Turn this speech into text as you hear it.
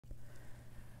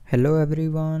Hello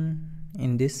everyone,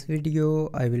 in this video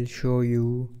I will show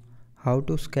you how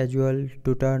to schedule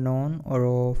to turn on or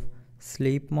off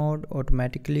sleep mode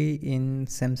automatically in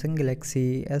Samsung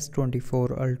Galaxy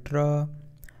S24 Ultra.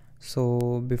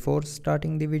 So before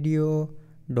starting the video,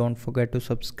 don't forget to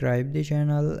subscribe the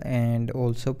channel and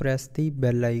also press the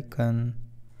bell icon.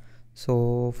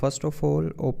 So first of all,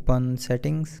 open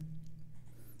settings.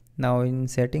 Now in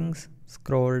settings,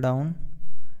 scroll down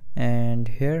and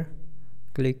here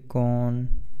click on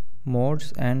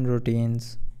modes and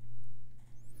routines.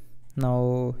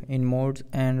 Now in modes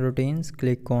and routines,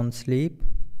 click on sleep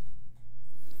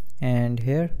and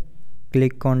here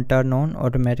click on turn on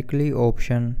automatically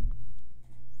option.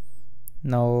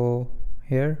 Now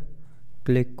here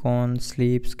click on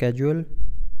sleep schedule,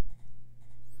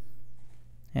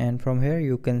 and from here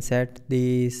you can set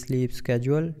the sleep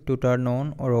schedule to turn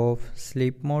on or off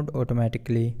sleep mode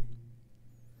automatically.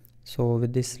 So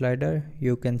with this slider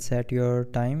you can set your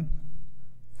time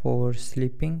for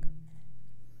sleeping,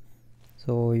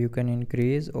 so you can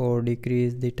increase or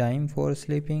decrease the time for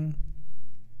sleeping.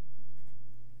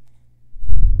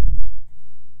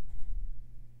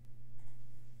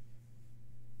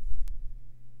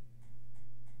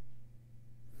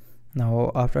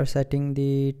 Now after setting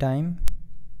the time,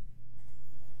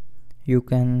 you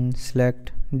can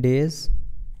select days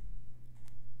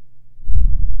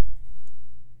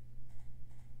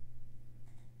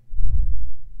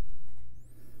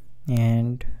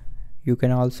and you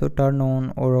can also turn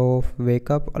on or off wake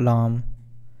up alarm.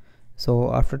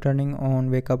 So after turning on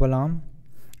wake up alarm,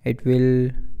 it will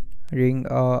ring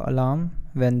a alarm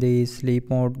when the sleep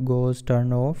mode goes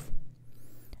turned off.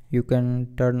 You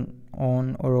can turn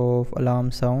on or off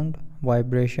alarm sound,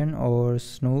 vibration or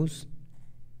snooze,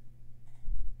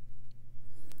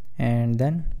 and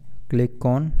then click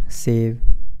on save.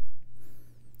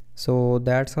 So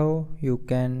that's how you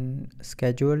can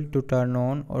schedule to turn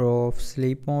on or off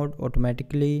sleep mode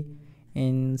automatically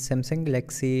in Samsung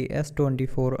Galaxy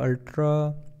S24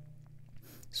 Ultra.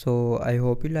 So I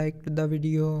hope you liked the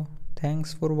video.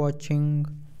 Thanks for watching.